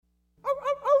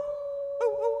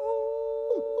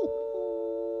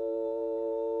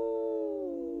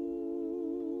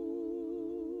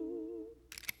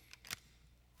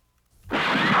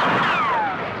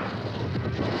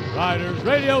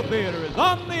Radio Theater is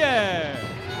on the air.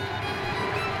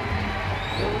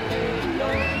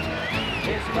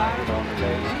 It's Riders on the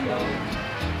radio.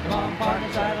 Come on,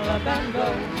 partner, saddle up and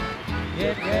go.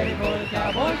 Get ready for the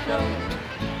cowboy show.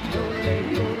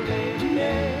 Yodelay,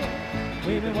 yeah.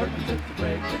 We've been working since the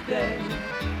break of day.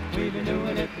 We've been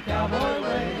doing it the cowboy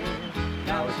way.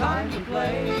 Now it's time to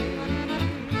play.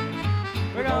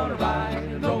 We're gonna ride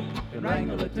and rope and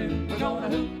wrangle a tune. We're gonna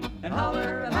hoot and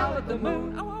holler at the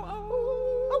moon. Ow, ow, ow.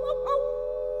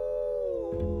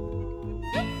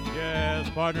 Yes,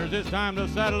 partners, it's time to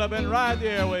saddle up and ride the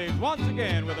airwaves once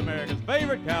again with America's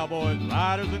favorite cowboys,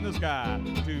 Riders in the Sky.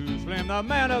 Too Slim, the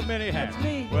man of many hats. That's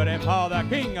me. William Paul, the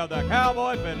king of the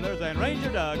cowboy fiddlers, and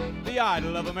Ranger Doug, the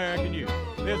idol of American youth.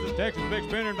 This is Texas Big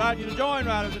Spender inviting you to join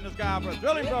Riders in the Sky for a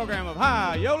thrilling program of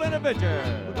high-yodeling adventure.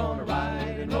 We're gonna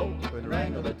ride and rope and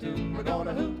wrangle the tune. We're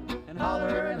gonna hoot and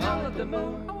holler at the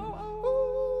moon.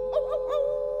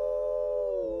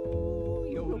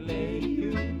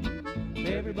 Yodelay-oo,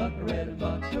 every buckaroo and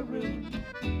buckaroo.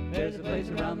 There's a place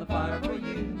around the fire for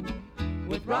you,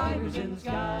 with riders in the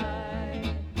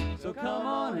sky. So come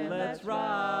on and let's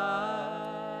ride.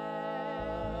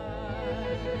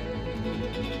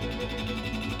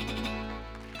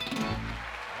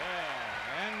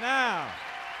 And now,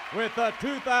 with the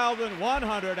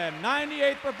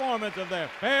 2,198th performance of their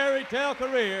fairy tale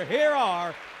career, here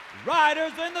are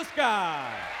Riders in the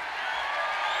Sky.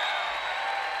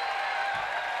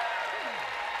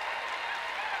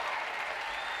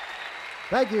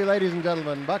 Thank you, ladies and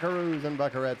gentlemen, buckaroos and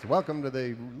buckarettes. Welcome to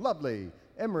the lovely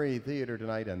Emory Theater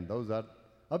tonight, and those of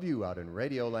you out in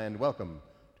Radioland, welcome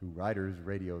to Riders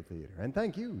Radio Theater. And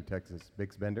thank you, Texas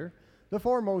Big Spender, the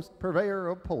foremost purveyor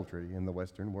of poultry in the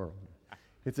Western world.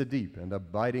 It's a deep and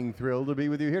abiding thrill to be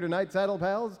with you here tonight, saddle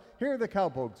pals. Here are the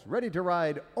cowpokes, ready to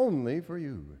ride only for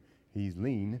you. He's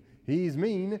lean, he's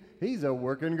mean, he's a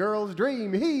working girl's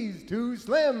dream. He's Too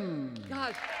Slim.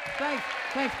 Gosh,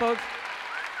 thanks, folks.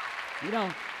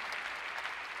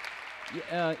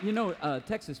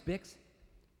 Texas Bix?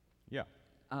 Yeah.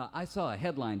 I saw a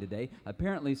headline today.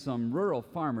 Apparently some rural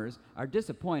farmers are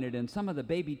disappointed in some of the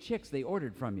baby chicks they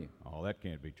ordered from you. Oh, that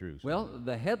can't be true. Slim. Well,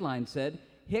 the headline said,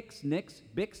 Hicks, Nicks,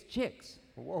 Bix Chicks.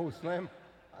 Whoa, Slim.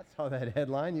 I saw that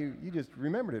headline. You just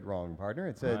remembered it wrong, partner.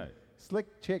 It said, Right.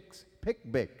 Slick Chicks Pick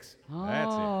Bix.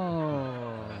 That's it.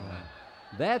 Oh,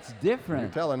 that's different.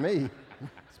 You're telling me.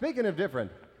 Speaking of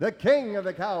different, the king of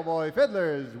the cowboy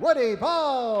fiddlers, Woody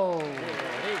Paul.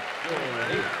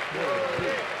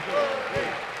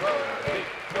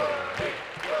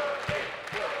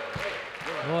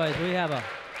 Boys,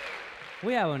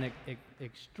 we have an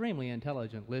extremely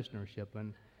intelligent listenership,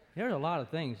 and there's a lot of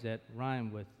things that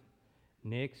rhyme with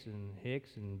Nicks and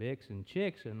Hicks and Bix and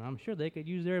Chicks, and I'm sure they could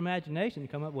use their imagination to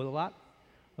come up with a lot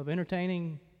of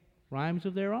entertaining rhymes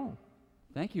of their own.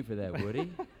 Thank you for that,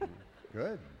 Woody.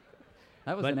 Good.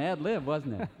 That was an ad lib,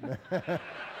 wasn't it?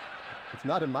 It's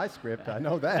not in my script, I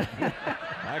know that.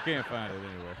 I can't find it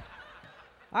anywhere.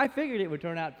 I figured it would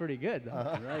turn out pretty good,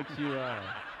 though. Right you are.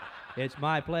 It's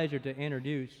my pleasure to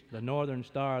introduce the Northern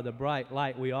Star, the bright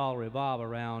light we all revolve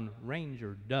around,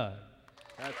 Ranger Doug.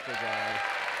 That's the guy.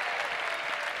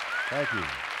 Thank you.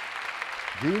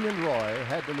 Gene and Roy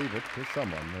had to leave it to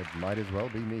someone. It might as well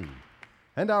be me.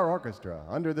 And our orchestra,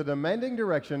 under the demanding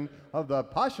direction of the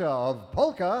Pasha of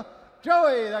Polka,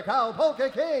 Joey the Cow Polka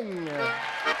King.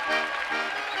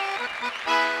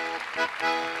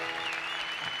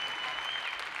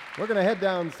 We're going to head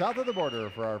down south of the border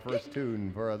for our first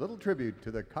tune for a little tribute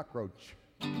to the cockroach.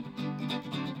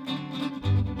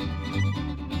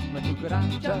 La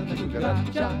cucaracha,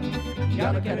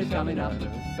 yellow cat is coming up.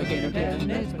 Beginner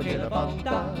tennis, perché la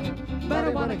volta.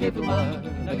 Marijuana che fuma.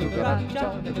 La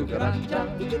cucaracha,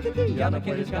 yellow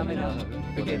cat is coming up.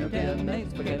 Beginner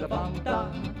tennis, perché la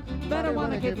volta.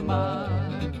 Marijuana che fuma.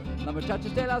 La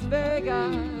muchachas de Las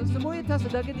Vegas son muy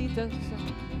atascaditas,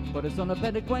 por eso no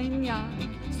perecueña,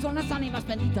 son las ánimas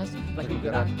benditas. La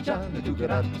cucaracha,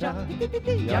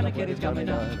 yellow cat is coming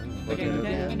up. Beginner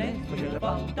tennis, perché la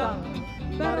volta.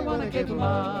 Marijuana que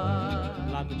fuma.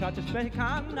 Las muchachas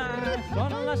mexicanas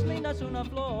son las lindas una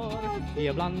flor y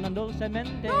hablan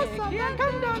dulcemente y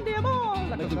cantan de amor.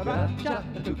 La cucaracha,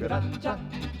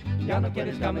 ya no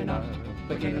quieres caminar,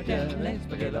 porque no tienes,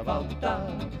 porque la volta,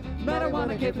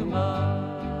 marijuana que fumar.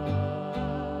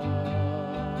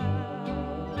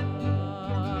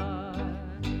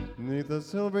 Neath the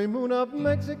silvery moon of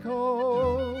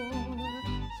Mexico,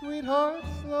 sweethearts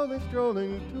slowly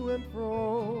strolling to and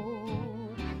fro,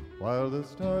 while the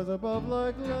stars above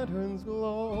like lanterns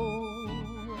glow.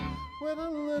 with a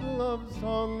little love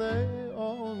song they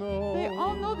all know. They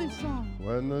all know this song.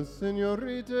 When the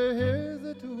senorita hears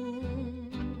the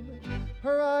tune,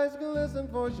 her eyes glisten,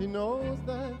 for she knows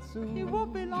that soon It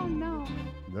won't be long now.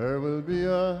 there will be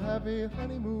a happy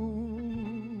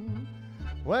honeymoon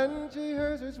when she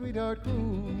hears her sweetheart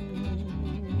croon.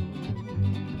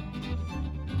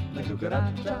 La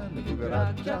cucaracha,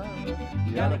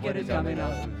 ya no quieres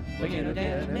caminar. Pequeño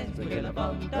tienes, pequeña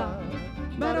falta.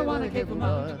 Marihuana que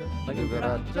fumar. La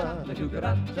cucaracha,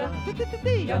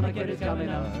 ya no quieres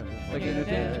caminar. Pequeño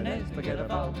tienes, pequeña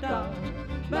falta.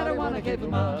 Marihuana que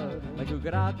fumar. La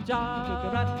cucaracha.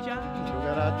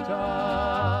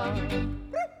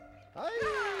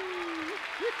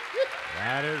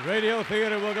 Riders Radio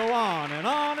Theater will go on and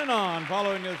on and on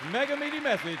following this mega meaty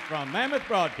message from Mammoth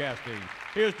Broadcasting.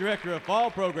 Here's Director of Fall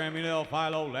Programming, El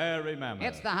Philo, Larry Mammoth.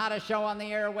 It's the hottest show on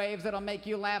the airwaves. It'll make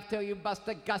you laugh till you bust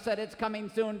a gusset. It's coming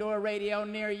soon to a radio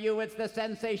near you. It's the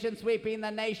sensation sweeping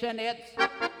the nation. It's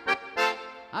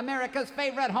America's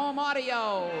favorite home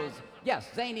audios. Yes,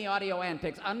 zany audio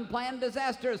antics, unplanned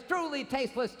disasters, truly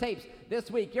tasteless tapes. This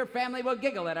week, your family will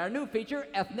giggle at our new feature,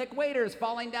 Ethnic Waiters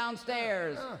Falling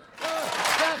Downstairs.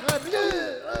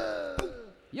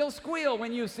 You'll squeal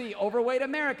when you see overweight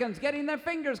Americans getting their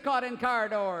fingers caught in car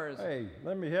doors. Hey,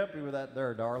 let me help you with that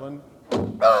there, darling.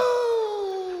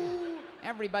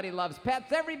 Everybody loves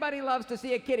pets. Everybody loves to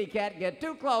see a kitty cat get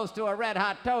too close to a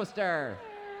red-hot toaster.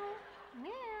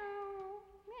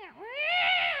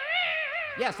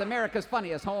 Yes, America's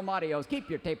funniest home audios. Keep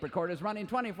your tape recorders running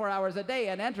 24 hours a day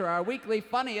and enter our weekly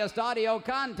funniest audio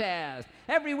contest.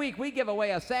 Every week we give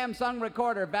away a Samsung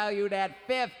recorder valued at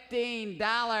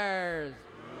 $15.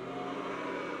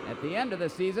 At the end of the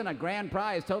season, a grand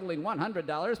prize totaling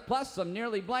 $100 plus some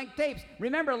nearly blank tapes.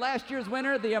 Remember last year's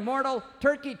winner, the immortal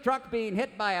turkey truck being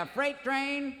hit by a freight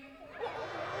train?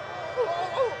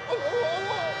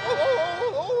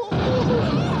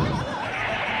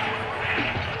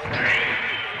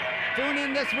 Tune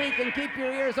in this week and keep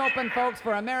your ears open, folks,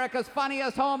 for America's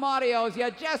funniest home audios.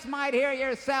 You just might hear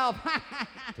yourself.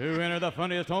 To enter the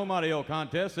funniest home audio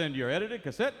contest, send your edited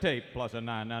cassette tape plus a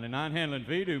 $9.99 handling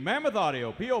fee to Mammoth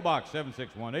Audio, P.O. Box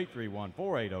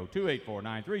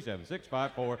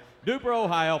 761-831-480-2849-37654, Duper,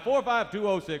 Ohio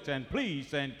 45206, and please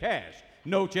send cash.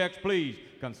 No checks, please.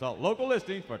 Consult local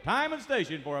listings for time and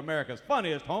station for America's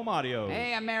funniest home audio.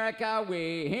 Hey, America,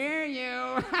 we hear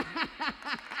you.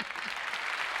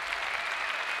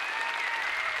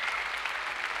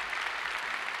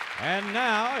 And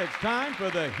now it's time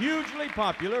for the hugely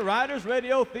popular Riders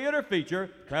Radio Theater feature,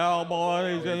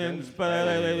 Cowboys in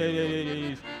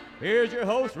Space. Here's your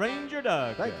host, Ranger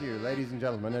Doug. Thank you, ladies and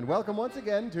gentlemen, and welcome once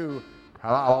again to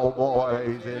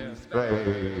Cowboys in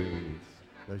Space,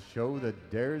 the show that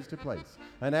dares to place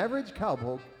an average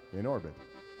cowpoke in orbit.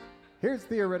 Here's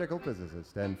theoretical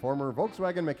physicist and former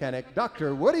Volkswagen mechanic,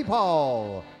 Dr. Woody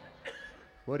Paul.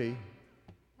 Woody?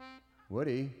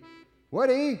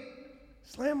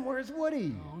 Slim, where's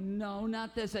Woody? Oh, no,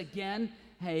 not this again.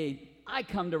 Hey, I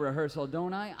come to rehearsal,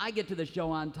 don't I? I get to the show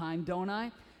on time, don't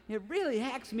I? It really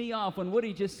hacks me off when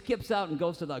Woody just skips out and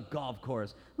goes to the golf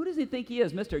course. Who does he think he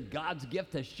is, Mr. God's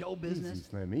gift to show business? Easy,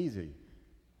 Slim, easy.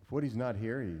 If Woody's not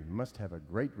here, he must have a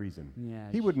great reason. Yeah,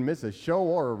 he wouldn't miss a show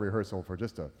or a rehearsal for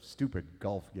just a stupid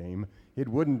golf game. It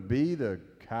wouldn't be the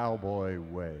cowboy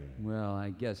way. Well,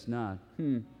 I guess not.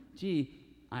 Gee,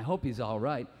 I hope he's all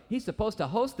right. He's supposed to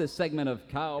host this segment of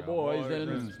Cowboys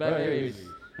in Space.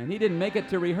 And he didn't make it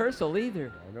to rehearsal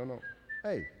either. I don't know.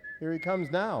 Hey, here he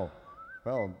comes now.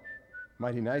 Well,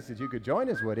 mighty nice that you could join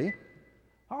us, Woody.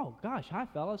 Oh, gosh, hi,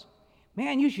 fellas.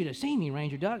 Man, you should have seen me,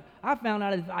 Ranger Doug. I found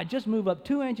out if I just move up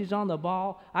 2 inches on the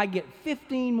ball, I get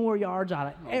 15 more yards out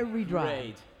of every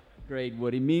drive. Great,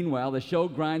 Woody. Meanwhile, the show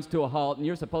grinds to a halt, and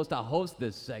you're supposed to host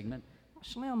this segment.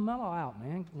 Slim, mellow out,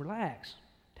 man. Relax.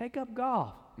 Take up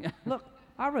golf. Look,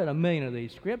 I read 1 million of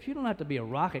these scripts. You don't have to be a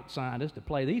rocket scientist to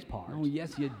play these parts. Oh,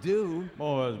 yes, you do.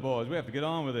 Boys, we have to get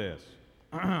on with this.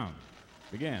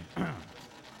 Begin.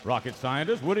 Rocket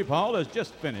scientist Woody Paul has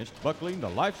just finished buckling the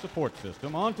life support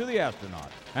system onto the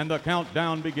astronaut, and the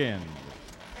countdown begins.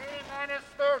 T-minus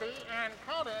 30 and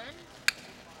counting.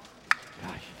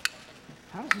 Gosh,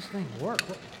 how does this thing work?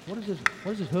 What does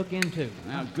this hook into?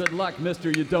 Now, good luck, mister.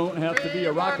 You don't have to be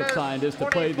a rocket scientist to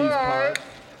play these parts.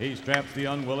 He straps the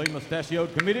unwilling,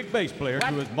 mustachioed comedic bass player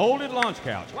to his molded launch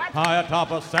couch high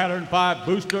atop a Saturn V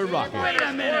booster rocket. Wait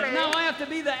a minute. Now I have to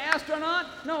be the astronaut?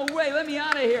 No way. Let me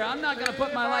out of here. I'm not going to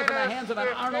put my life in the hands of an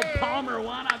Arnold Palmer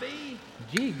wannabe.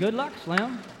 Gee, good luck,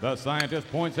 Slim. The scientist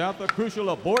points out the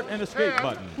crucial abort and escape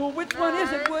button. Well, which one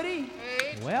is it, Woody?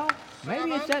 Well,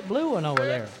 maybe it's that blue one over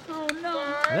there. Oh, no.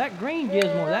 That green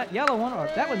gizmo, that yellow one, or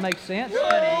that would make sense.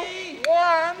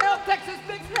 Help, Texas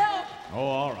Mix, help! Oh,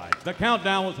 all right. The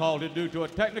countdown was halted due to a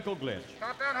technical glitch.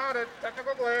 Countdown halted.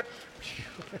 Technical glitch.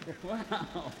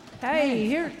 Hey,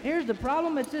 here's the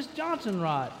problem. It's this Johnson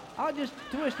rod. I'll just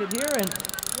twist it here and...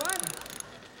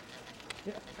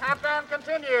 Countdown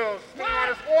continues.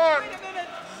 T-minus 1,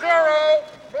 0,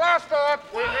 blast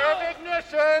off. We have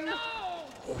ignition.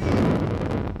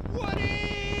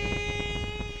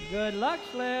 Good luck,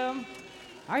 Slim.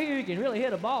 I hear you can really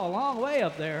hit a ball a long way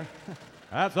up there.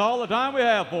 That's all the time we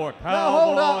have for Now,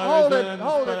 hold Cowboys it and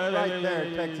right there,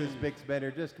 Space. Texas Bix Bender.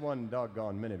 Just one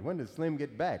doggone minute. When does Slim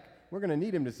get back? We're going to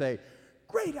need him to say,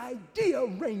 "Great idea,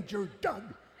 Ranger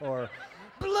Doug," or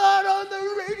 "Blood on the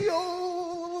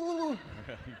radio."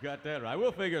 You got that right.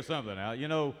 We'll figure something out. You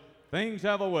know, things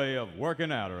have a way of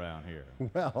working out around here.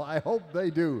 Well, I hope they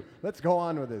do. Let's go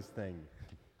on with this thing.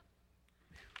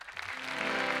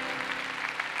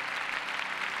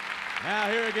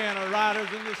 Now here again are Riders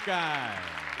in the Sky.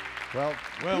 Well,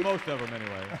 Most of them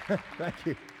anyway. thank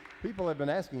you. People have been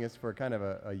asking us for kind of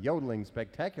a yodeling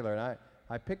spectacular, and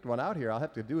I picked one out here. I'll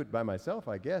have to do it by myself,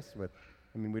 I guess.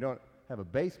 We don't have a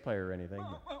bass player or anything.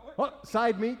 Oh,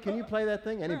 side me, can you play that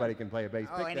thing? Anybody can play a bass.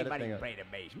 Oh, Pick that anybody thing can up. play the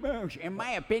bass. In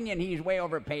my opinion, he's way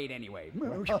overpaid anyway.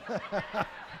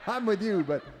 I'm with you,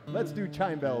 but let's do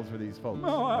chime bells for these folks.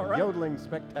 all right. Yodeling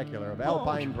spectacular of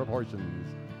alpine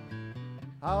proportions.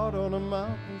 Out on a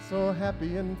mountain so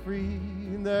happy and free,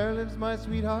 there lives my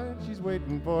sweetheart, she's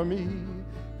waiting for me.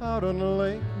 Out on the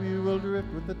lake we will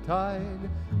drift with the tide,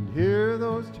 and hear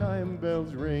those chime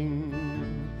bells ring.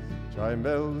 Chime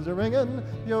bells are ringing,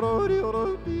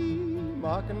 yo-do-de-yo-do-dee,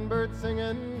 mockingbird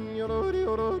singing,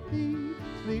 yo-do-de-yo-do-dee.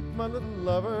 Sleep, my little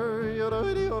lover,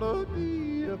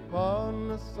 yo-do-de-yo-do-dee, upon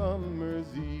a summer's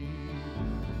eve.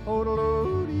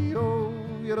 Oh-do-do-dee-oh,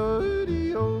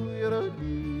 yo-do-dee-oh,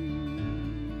 yo-do-dee.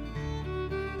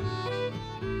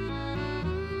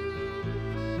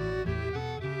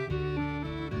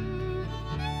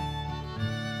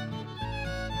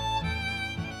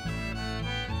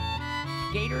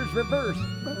 Gators reverse.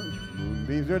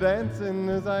 Moonbeams are dancing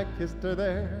as I kissed her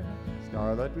there.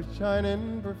 Starlight was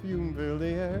shining, perfume filled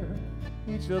the air.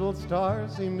 Each little star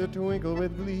seemed to twinkle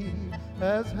with glee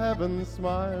as heaven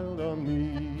smiled on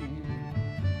me.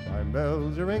 Chime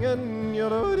bells are ringing,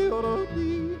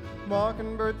 yo-do-de-yo-do-dee,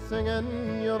 mockingbird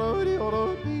singing,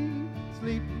 yo-do-de-yo-do-dee.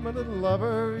 Sleep, my little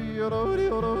lover,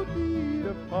 yo-do-de-yo-do-dee,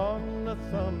 upon a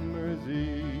summer's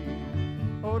eve.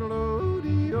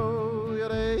 Oh-do-do-dee-oh,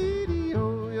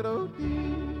 yo-do-dee-oh, yo-do-dee.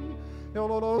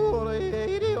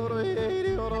 Yo-do-do-dee, yo-do-dee,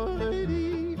 yo-do-dee,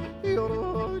 yo-do-dee,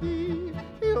 yo-do-dee,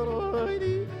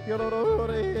 yo-do-dee,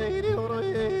 yo-do-dee,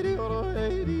 yo-do-dee,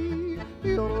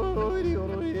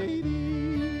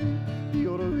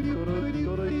 yo-do-dee,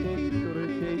 yo-do-dee,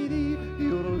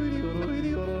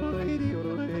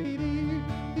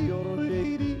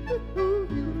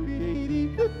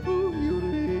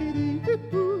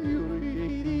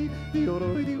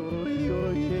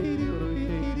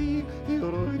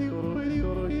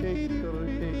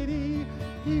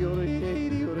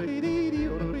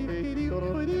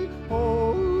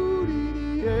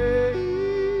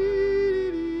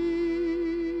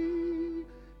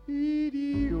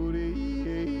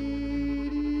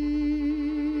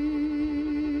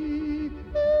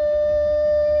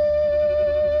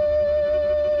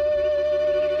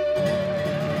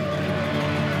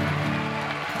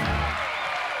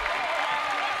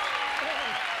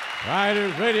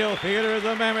 Riders Radio Theater is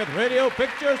a Mammoth Radio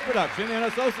Pictures production in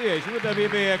association with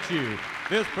WBXU.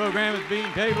 This program is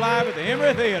being taped live at the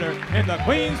Emory Theater in the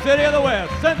Queen City of the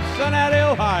West, Cincinnati,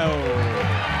 Ohio.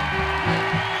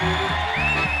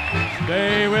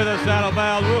 Stay with us, Saddle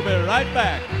Pals. We'll be right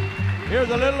back. Here's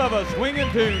a little of a swinging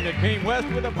tune that came west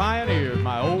with the pioneers,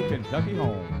 my old Kentucky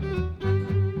home.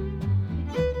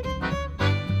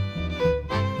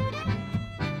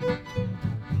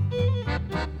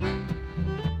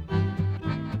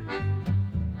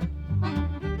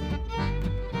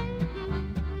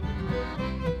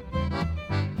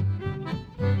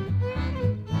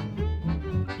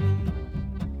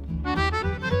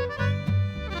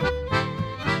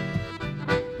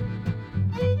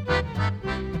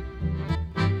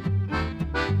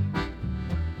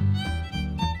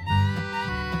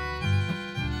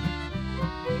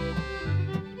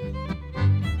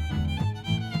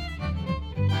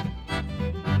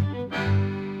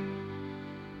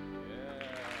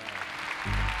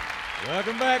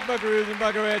 Welcome back, buckaroos and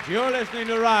buckarettes. You're listening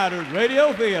to Riders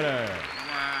Radio Theater.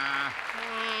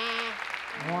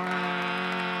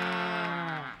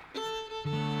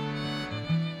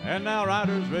 And now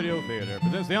Riders Radio Theater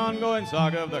presents the ongoing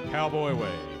saga of the Cowboy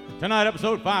Way. Tonight,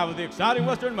 episode 5 of the exciting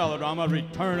Western melodrama,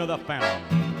 Return of the Phantom.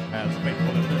 As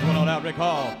faithful listeners will no doubt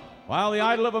recall, while the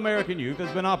idol of American youth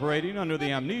has been operating under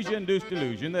the amnesia-induced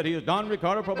delusion that he is Don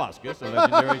Ricardo Proboscis, a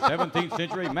legendary 17th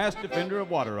century mass defender of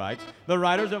water rights, the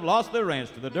riders have lost their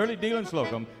ranch to the dirty deal in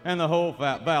Slocum, and the whole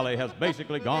valley has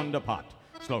basically gone to pot.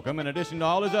 Slocum, in addition to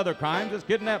all his other crimes, has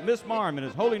kidnapped Miss Marm and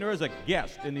is holding her as a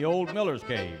guest in the old miller's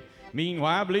cave.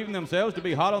 Meanwhile, believing themselves to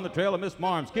be hot on the trail of Miss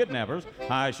Marm's kidnappers,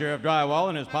 High Sheriff Drywall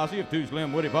and his posse of Two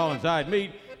Slim, Woody Paul, and Side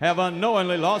Meat have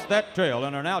unknowingly lost that trail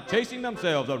and are now chasing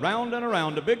themselves around and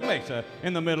around a big mesa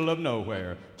in the middle of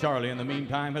nowhere. Charlie, in the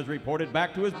meantime, has reported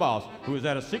back to his boss, who is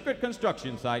at a secret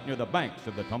construction site near the banks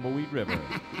of the Tumbleweed River.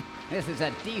 This is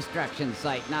a destruction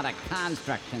site, not a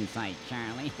construction site,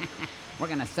 Charlie. We're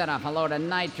gonna set off a load of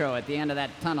nitro at the end of that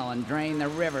tunnel and drain the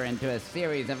river into a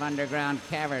series of underground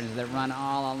caverns that run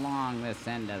all along this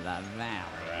end of the valley.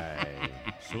 Right.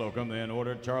 Slocum then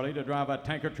ordered Charlie to drive a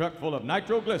tanker truck full of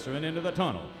nitroglycerin into the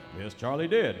tunnel. This Charlie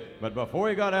did, but before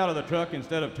he got out of the truck,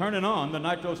 instead of turning on the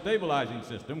nitro stabilizing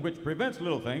system, which prevents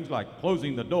little things like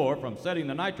closing the door from setting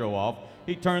the nitro off,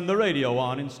 he turned the radio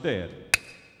on instead.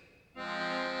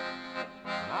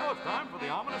 Now it's time for the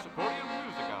ominous accordion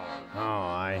music hour. Oh,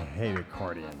 I hate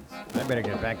accordions. I better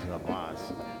get back to the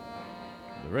boss.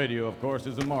 The radio, of course,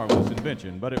 is a marvelous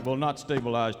invention, but it will not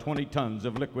stabilize 20 tons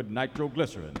of liquid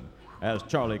nitroglycerin, as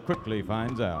Charlie quickly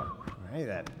finds out. Hey,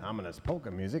 that ominous polka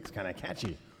music's kind of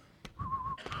catchy.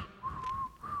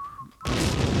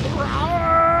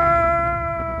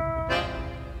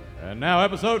 And now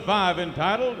episode 5,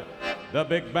 entitled The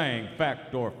Big Bang,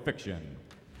 Fact or Fiction.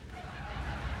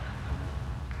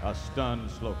 A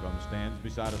stunned Slocum stands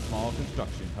beside a small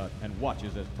construction hut and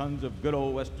watches as tons of good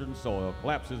old western soil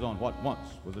collapses on what once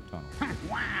was a tunnel.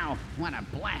 Wow, what a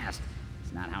blast.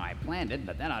 It's not how I planned it,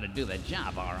 but that ought to do the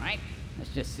job, all right.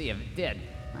 Let's just see if it did.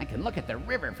 I can look at the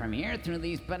river from here through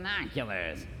these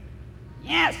binoculars.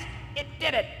 Yes, it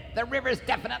did it. The river's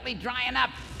definitely drying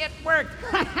up. It worked.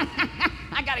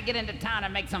 I gotta get into town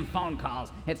and make some phone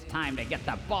calls. It's time to get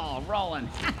the ball rolling.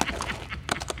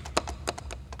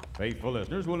 Faithful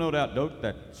listeners will no doubt note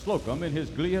that Slocum, in his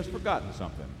glee, has forgotten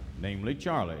something, namely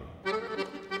Charlie.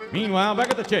 Meanwhile, back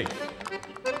at the chase.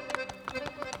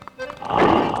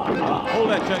 Hold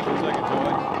that chase for a second,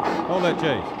 Joey. Hold that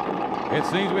chase. It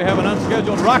seems we have an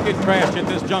unscheduled rocket crash at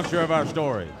this juncture of our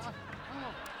story.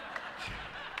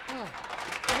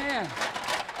 Man.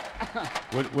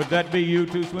 Would that be you,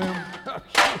 Two Slim?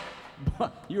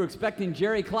 You were expecting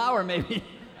Jerry Clower, maybe?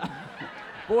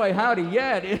 Boy, howdy,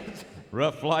 yeah, it is.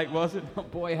 Rough flight, was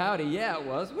it? Boy, howdy, yeah, it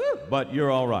was. Woo! But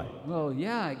you're all right. Well,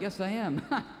 yeah, I guess I am.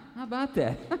 How about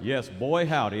that? Yes, boy,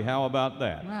 howdy. How about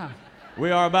that? Wow.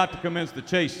 We are about to commence the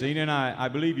chase scene, and I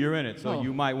believe you're in it, so Oh.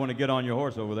 you might want to get on your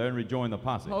horse over there and rejoin the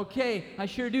posse. Okay, I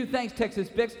sure do. Thanks, Texas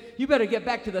Bix. You better get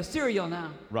back to the cereal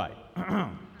now. Right.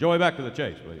 Joey, back to the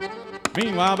chase, please.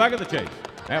 Meanwhile, back at the chase.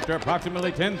 After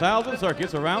approximately 10,000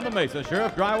 circuits around the mesa,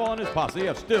 Sheriff Drywall and his posse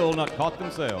have still not caught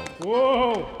themselves.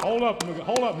 Whoa! Hold up,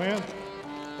 man.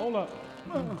 Hold up.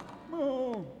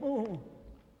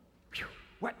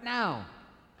 What now?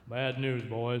 Bad news,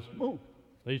 boys.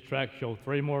 These tracks show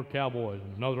 3 more cowboys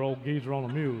and another old geezer on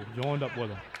a mule joined up with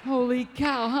them. Holy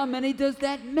cow, how many does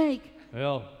that make?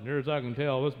 Well, near as I can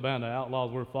tell, this band of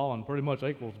outlaws we're following pretty much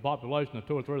equals the population of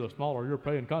 2 or 3 of the smaller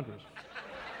European countries.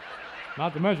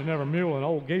 Not to mention every mule and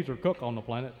old geezer cook on the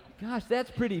planet. Gosh,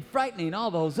 that's pretty frightening,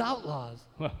 all those outlaws.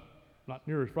 Well, not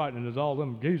near as frightening as all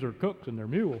them geezer cooks and their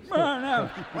mules. Well,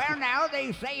 now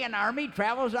they say an army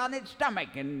travels on its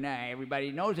stomach, and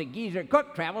everybody knows a geezer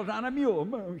cook travels on a mule.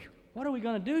 What are we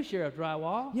going to do, Sheriff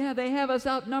Drywall? Yeah, they have us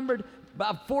outnumbered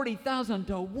about 40,000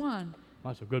 to 1.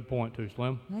 That's a good point, too,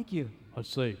 Slim. Thank you.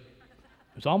 Let's see.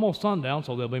 It's almost sundown,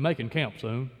 so they'll be making camp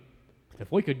soon. If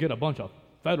we could get a bunch of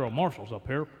federal marshals up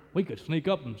here, we could sneak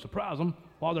up and surprise them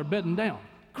while they're bedding down.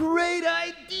 Great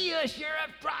idea,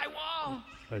 Sheriff Drywall.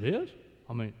 It is?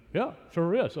 I mean, yeah,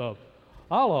 sure is.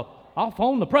 I'll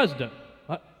phone the president.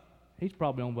 He's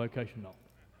probably on vacation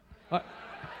though.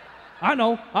 I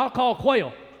know. I'll call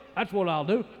Quail. That's what I'll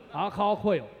do. I'll call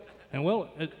Quail. And well,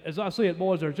 as I see it,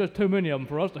 boys, there's just too many of them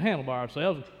for us to handle by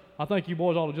ourselves. I think you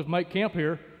boys ought to just make camp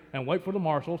here and wait for the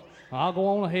marshals. I'll go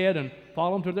on ahead and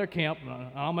follow them to their camp.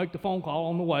 I'll make the phone call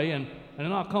on the way, and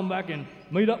then I'll come back and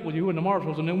meet up with you and the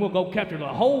marshals, and then we'll go capture the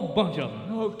whole bunch of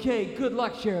them. Okay, good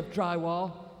luck, Sheriff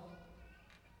Drywall.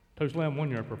 Too Slim, when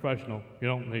you're a professional, you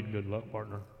don't need good luck,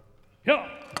 partner. Get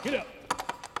up!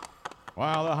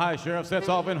 While the high sheriff sets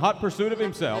off in hot pursuit of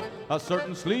himself, a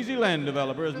certain sleazy land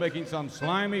developer is making some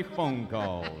slimy phone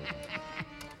calls.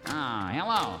 Ah,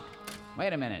 hello.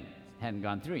 Wait a minute. Hadn't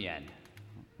gone through yet.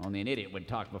 Only an idiot would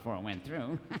talk before it went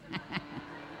through.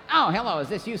 Oh, hello. Is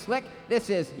this you, Slick? This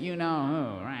is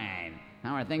you-know-who. Right.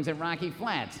 How are things at Rocky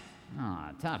Flats? Oh,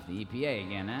 tough. The EPA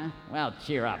again, huh? Well,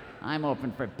 cheer up. I'm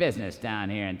open for business down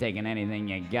here and taking anything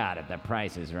you got if the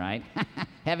price is right.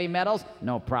 Heavy metals?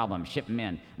 No problem. Ship them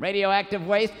in. Radioactive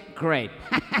waste? Great.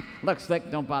 Look,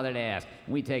 Slick, don't bother to ask.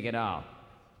 We take it all.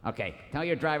 Okay, tell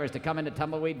your drivers to come into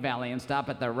Tumbleweed Valley and stop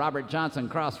at the Robert Johnson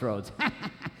Crossroads.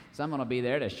 Someone will be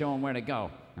there to show them where to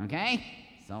go. Okay?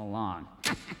 So long.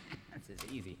 This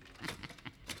is easy.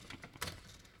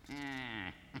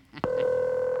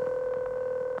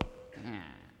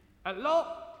 Hello?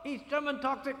 East German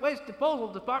Toxic Waste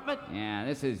Disposal Department? Yeah,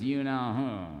 this is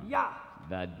you-know-who. Yeah.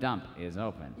 The dump is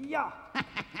open. Yeah.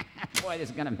 Boy, this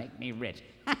is gonna make me rich.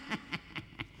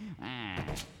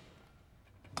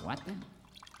 What the?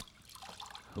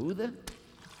 Who the?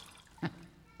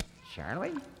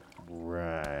 Charlie?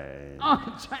 Right.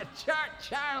 Oh,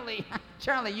 Charlie.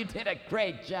 Charlie, you did a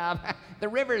great job. The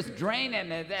river's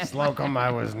draining. Slocum, I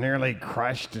was nearly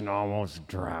crushed and almost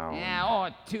drowned. Yeah, oh,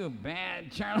 too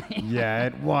bad, Charlie. Yeah,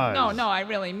 it was. No, I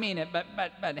really mean it,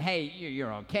 but hey,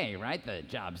 you're okay, right? The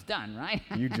job's done, right?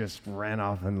 You just ran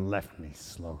off and left me,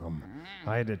 Slocum.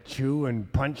 I had to chew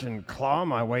and punch and claw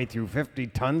my way through 50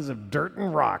 tons of dirt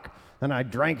and rock. Then I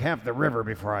drank half the river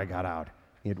before I got out.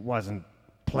 It wasn't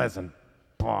pleasant,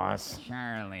 boss.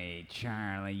 Charlie,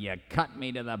 you cut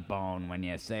me to the bone when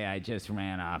you say I just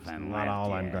ran off and left Not all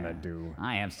you. I'm gonna do.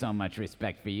 I have so much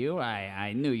respect for you.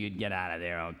 I knew you'd get out of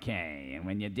there okay. And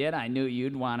when you did, I knew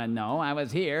you'd want to know I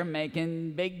was here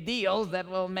making big deals that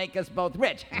will make us both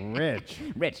rich. Rich?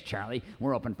 Rich, Charlie.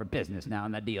 We're open for business now,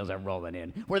 and the deals are rolling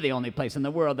in. We're the only place in the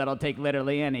world that'll take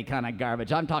literally any kind of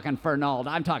garbage. I'm talking Fernald.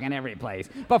 I'm talking every place.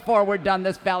 Before we're done,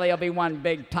 this valley will be one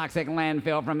big toxic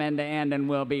landfill from end to end, and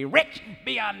we'll be rich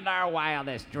beyond our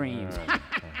wildest dreams. I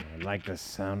like the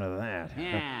sound of that.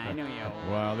 Yeah, I knew you.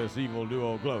 While this evil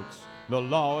duo gloats, the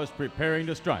law is preparing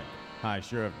to strike. High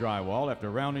Sheriff Drywall, after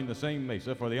rounding the same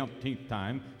mesa for the umpteenth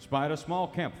time, spied a small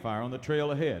campfire on the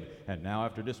trail ahead, and now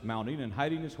after dismounting and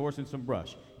hiding his horse in some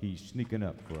brush, he's sneaking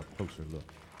up for a closer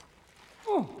look.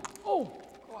 Oh,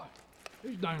 God.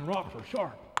 These dang rocks are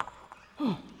sharp.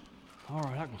 All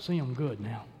right, I can see them good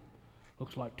now.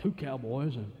 Looks like two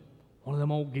cowboys and one of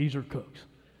them old geezer cooks.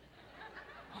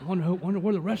 I wonder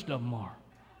where the rest of them are.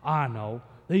 I know.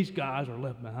 These guys are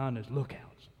left behind as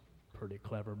lookouts. Pretty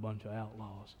clever bunch of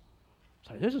outlaws.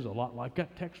 Say, this is a lot like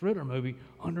that Tex Ritter movie,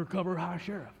 Undercover High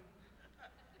Sheriff.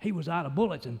 He was out of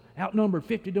bullets and outnumbered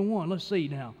 50-1. Let's see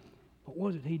now. What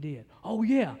was it he did? Oh,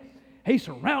 yeah. He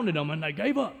surrounded them and they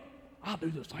gave up. I'll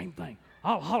do the same thing.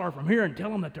 I'll holler from here and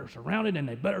tell them that they're surrounded and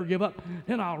they better give up.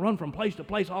 Then I'll run from place to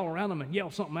place all around them and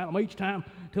yell something at them each time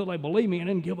till they believe me and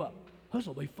then give up.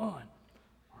 This'll be fun.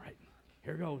 All right,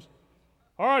 here goes.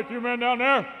 All right, you men down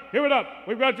there, give it up.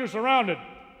 We've got you surrounded.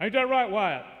 Ain't that right,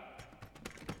 Wyatt?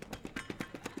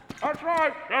 That's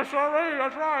right. Yes, sirree.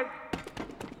 That's right.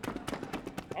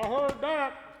 I heard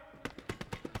that.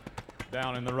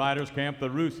 Down in the riders' camp, the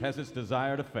roost has its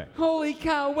desired effect. Holy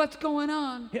cow, what's going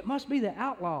on? It must be the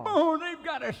outlaws. Oh, they've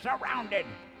got us surrounded.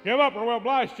 Give up or we'll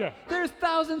blast you. There's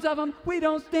thousands of them. We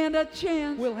don't stand a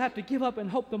chance. We'll have to give up and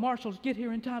hope the marshals get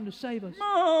here in time to save us.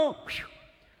 Oh.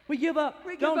 We give up.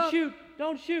 Don't shoot.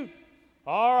 Don't shoot.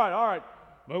 All right.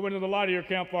 Move into the light of your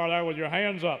campfire there with your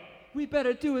hands up. We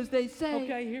better do as they say.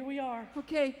 Okay, here we are.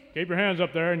 Okay. Keep your hands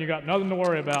up there and you got nothing to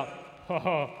worry about.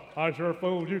 I sure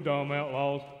fooled you, dumb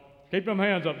outlaws. Keep them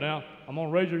hands up now. I'm going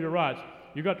to raise your rights.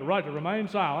 You got the right to remain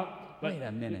silent. Wait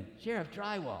a minute. Sheriff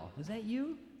Drywall, is that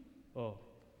you? Oh,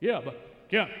 yeah, but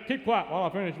keep quiet while I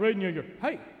finish reading you your...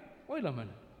 Hey, wait a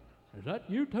minute. Is that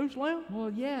you too, Slim?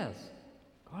 Well, yes.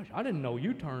 Gosh, I didn't know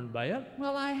you turned bad.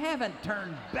 Well, I haven't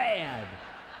turned bad.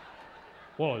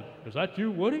 Well, is that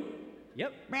you, Woody?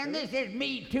 Yep. Man, this is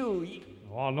me, too.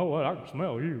 Well, I know what. I can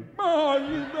smell you. Oh,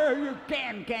 you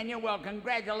can you? Well,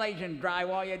 congratulations,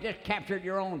 Drywall. You just captured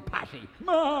your own posse.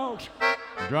 Oh.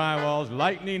 Drywall's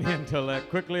lightning intellect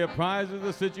quickly apprises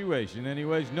the situation, and he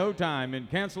wastes no time in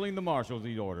canceling the marshals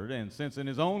he'd ordered, and since, in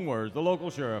his own words, the local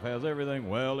sheriff has everything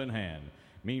well in hand.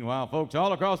 Meanwhile, folks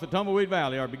all across the Tumbleweed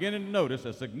Valley are beginning to notice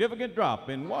a significant drop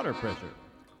in water pressure.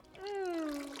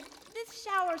 This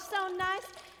shower's so nice,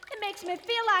 it makes me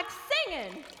feel like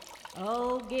singing.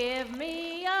 Oh, give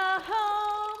me a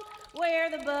home where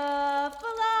the buffalo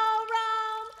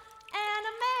roam and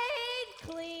a maid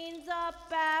cleans up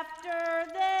after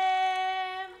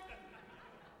them.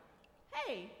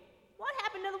 Hey, what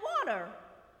happened to the water?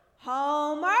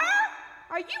 Homer,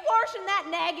 are you washing that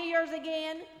nag of yours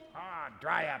again?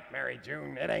 Dry up, Mary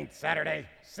June. It ain't Saturday.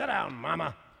 Sit down,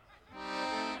 Mama.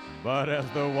 But as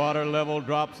the water level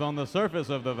drops on the surface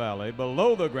of the valley,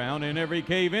 below the ground, in every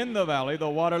cave in the valley, the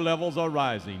water levels are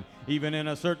rising. Even in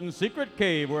a certain secret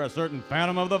cave where a certain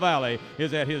phantom of the valley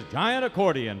is at his giant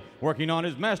accordion, working on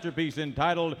his masterpiece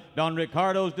entitled Don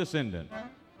Ricardo's Descendant.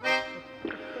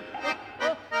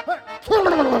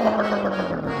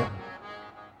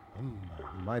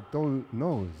 My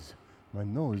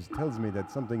nose tells me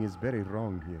that something is very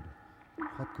wrong here.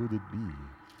 What could it be?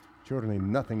 Surely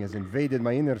nothing has invaded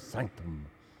my inner sanctum.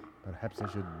 Perhaps I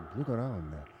should look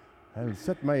around. I'll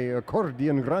set my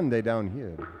accordion grande down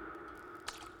here.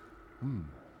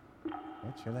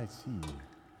 What shall I see?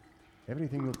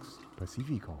 Everything looks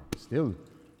pacifico. Still,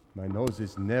 my nose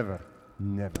is never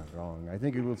wrong. I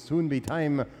think it will soon be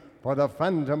time for the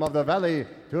Phantom of the Valley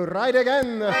to ride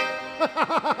again.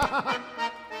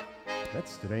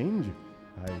 That's strange.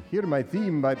 I hear my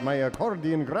theme, but my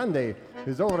accordion grande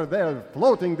is over there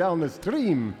floating down the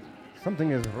stream.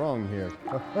 Something is wrong here.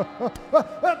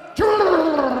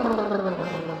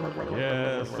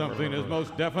 Yes, something is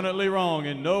most definitely wrong,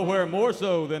 and nowhere more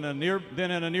so than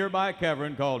in a nearby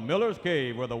cavern called Miller's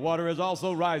Cave, where the water is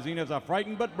also rising as a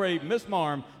frightened but brave Miss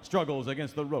Marm struggles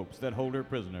against the ropes that hold her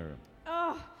prisoner.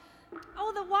 Oh,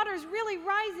 the water's really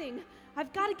rising.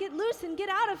 I've got to get loose and get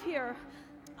out of here.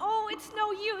 Oh, it's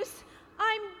no use.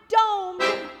 I'm domed.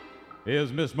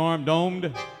 Is Miss Marm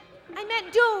domed? I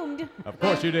meant doomed. Of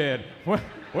course you did.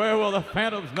 Where will the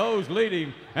Phantom's nose lead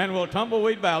him? And will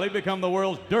Tumbleweed Valley become the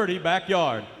world's dirty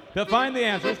backyard? To find the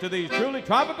answers to these truly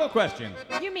tropical questions.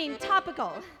 You mean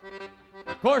topical.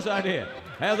 Of course I did.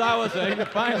 As I was saying, to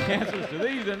find the answers to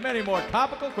these and many more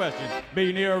topical questions,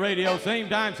 be near radio, same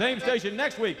time, same station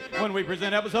next week when we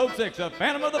present episode 6 of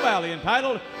Phantom of the Valley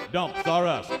entitled Dumps Are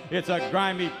Us. It's a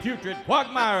grimy, putrid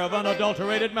quagmire of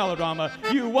unadulterated melodrama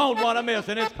you won't want to miss,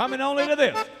 and it's coming only to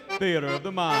this Theater of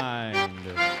the Mind.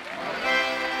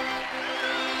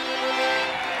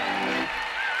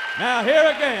 Now here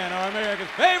again are America's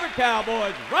favorite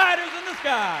cowboys, Riders in the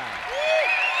Sky.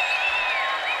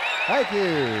 Thank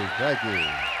you.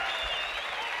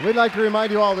 We'd like to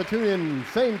remind you all to tune in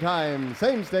same time,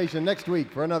 same station next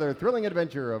week for another thrilling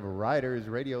adventure of Riders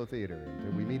Radio Theater.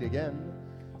 Until we meet again,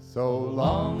 so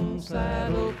long,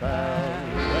 saddle pal.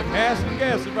 The cast and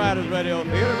guests of Riders Radio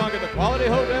Theater belong at the Quality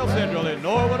Hotel Central in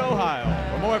Norwood, Ohio.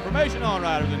 For more information on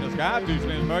Riders in the Sky, to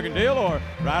Slim's Mercantile or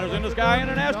Riders in the Sky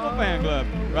International Fan Club,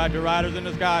 write to Riders in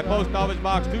the Sky, Post Office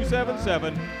Box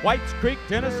 277, Whites Creek,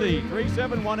 Tennessee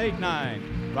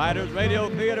 37189. Riders Radio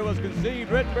Theater was conceived,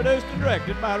 written, produced, and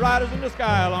directed by Riders in the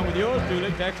Sky, along with yours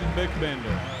truly, Texas Big Bender.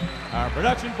 Our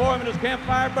production foreman is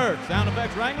Campfire Burt. Sound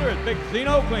effects wrangler is Big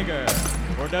Zeno Klinker.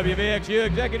 For WVXU,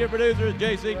 executive producer is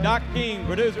J.C. Doc King.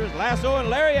 Producers Lasso and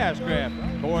Larry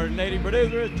Ashcraft. Coordinating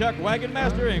producer is Chuck Wagon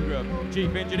Master Ingram.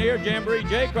 Chief engineer Jamboree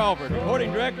J. Crawford.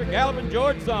 Recording director Gallopin'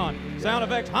 George Son. Sound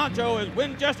effects honcho is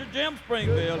Winchester Jim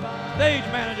Springfield. Stage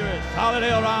manager is Solid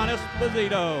Hill Ron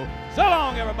Esposito. So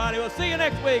long, everybody. We'll see you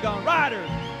next week on Riders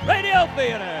Radio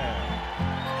Theater.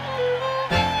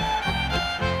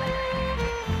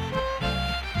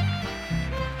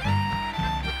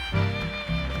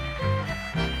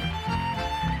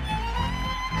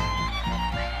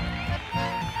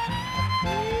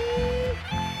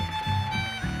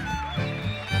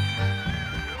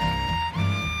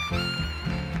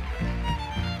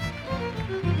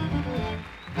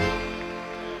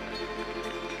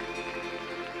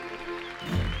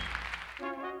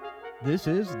 This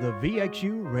is the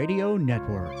VXU Radio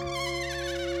Network.